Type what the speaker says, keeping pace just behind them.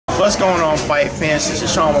What's going on, fight fans? This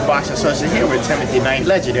is Sean with Boxing Social here with Timothy Knight,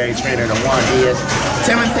 legendary trainer the one he is.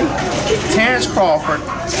 Timothy, Terence Crawford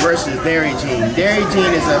versus Adrien.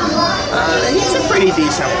 Adrien is he's a pretty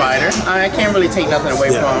decent fighter. I can't really take nothing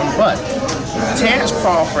away from him, but Terence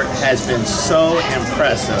Crawford has been so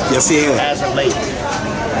impressive. Yes, he has. As of late.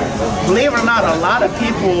 Believe it or not, a lot of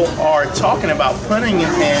people are talking about putting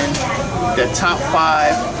him in the top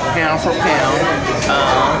 5 pound for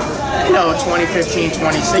pound. 2015,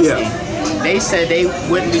 2016. Yeah. They said they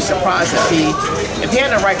wouldn't be surprised if he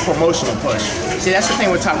had the right promotional push. See, that's the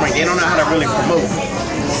thing with Top Rank. They don't know how to really promote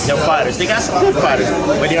their fighters. They got some good fighters,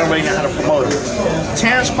 but they don't really know how to promote them.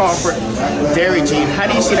 Terence Crawford, Adrien, how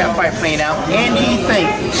do you see that fight playing out? And do you think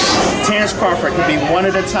Terence Crawford could be one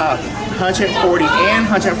of the top 140 and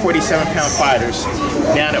 147 pound fighters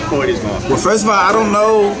now that Floyd is gone? Well, first of all, I don't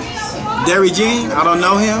know Adrien. I don't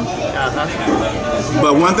know him.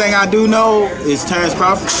 But one thing I do know is Terence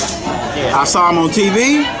Crawford. Yeah. I saw him on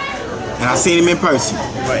TV, and I seen him in person.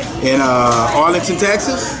 Right. In Arlington,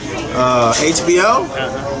 Texas, HBO.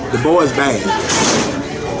 The boy is bad.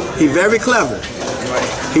 He's very clever.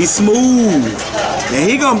 Right. He's smooth. And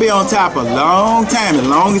he's going to be on top a long time, as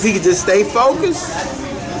long as he can just stay focused.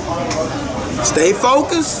 Stay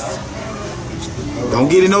focused. Don't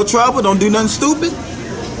get in no trouble. Don't do nothing stupid.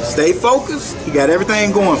 Stay focused. He got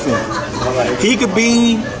everything going for him. He could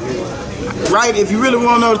be right. If you really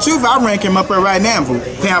want to know the truth, I rank him up there right now for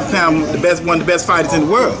pound for pound, one of the best fighters in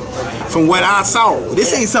the world. From what I saw,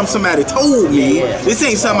 this ain't something somebody told me. This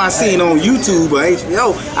ain't something I seen on YouTube or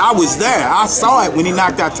HBO. I was there. I saw it when he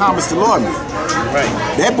knocked out Thomas DeLorme.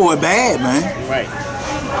 Right. That boy bad, man. Right.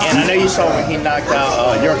 And I know you saw when he knocked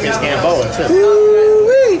out Yorkis Gamboa too.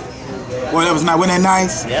 Woo-wee. Well, that was not. Wasn't that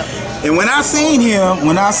nice? Yep. And when I seen him,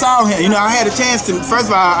 when I saw him, I had a chance to. First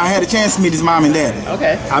of all, I had a chance to meet his mom and daddy.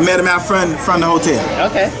 Okay. I met him out front of the hotel.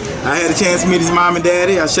 Okay. I had a chance to meet his mom and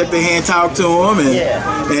daddy. I shook their hand, talked to him,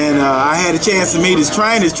 and I had a chance to meet his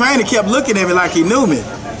trainer. His trainer kept looking at me like he knew me.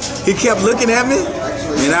 He kept looking at me,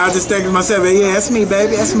 and I was just thinking to myself, "Yeah, that's me,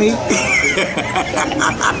 baby, that's me."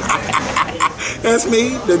 That's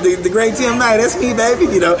me, the great Tim Knight. That's me, baby.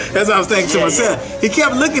 That's what I was thinking to myself. He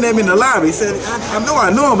kept looking at me in the lobby. He said, I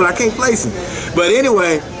know him, but I can't place him. But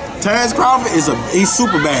anyway, Terence Crawford he's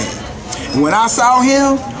super bad. When I saw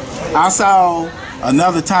him, I saw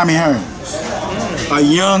another Tommy Hearns, a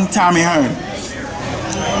young Tommy Hearns,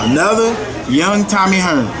 another young Tommy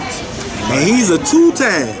Hearns, and he's a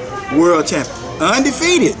 2-time world champion,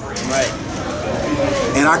 undefeated. Right.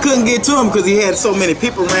 And I couldn't get to him because he had so many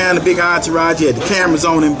people around, the big entourage. He had the cameras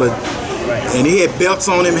on him, and he had belts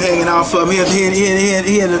on him hanging off of him.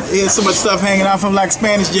 He had so much stuff hanging off him like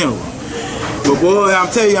Spanish general. But boy, I'm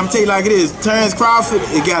tell you like it is. Terence Crawford,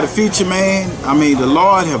 he got a future, man. I mean, the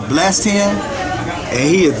Lord have blessed him, and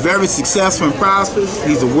he is very successful and prosperous.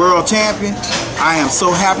 He's a world champion. I am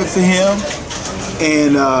so happy for him.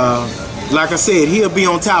 And like I said, he'll be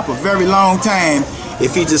on top a very long time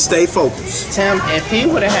if he just stay focused. Tim, if he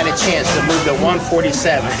would have had a chance to move to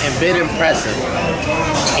 147 and been impressive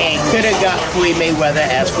and could have got Floyd Mayweather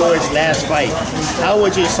as Floyd's last fight, how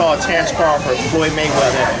would you saw Terence Crawford, Floyd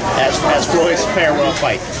Mayweather as Floyd's farewell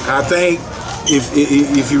fight? I think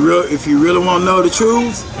if you really want to know the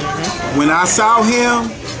truth, when I saw him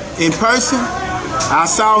in person, I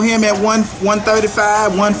saw him at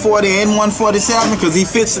 135, 140, and 147 because he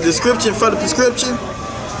fits the description for the prescription.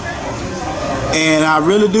 And I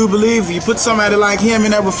really do believe if you put somebody like him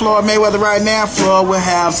in there with Floyd Mayweather right now, Floyd will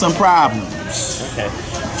have some problems. Okay.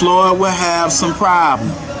 Floyd will have some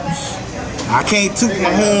problems. I can't toot my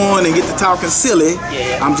horn and get to talking silly.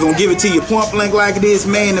 I'm just going to give it to you point blank like it is,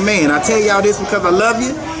 man to man. I tell y'all this because I love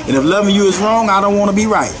you, and if loving you is wrong, I don't want to be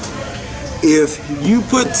right. If you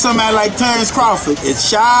put somebody like Terence Crawford, as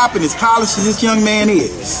sharp and as polished as this young man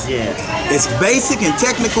is, as basic and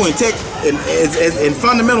technical and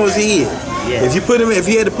fundamental as he is, if you put him, if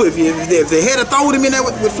they had to throw him in there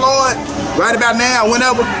with Floyd right about now,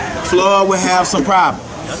 whenever, Floyd would have some problems.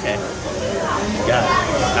 Okay. Got it.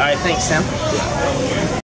 All right, thanks, Sam.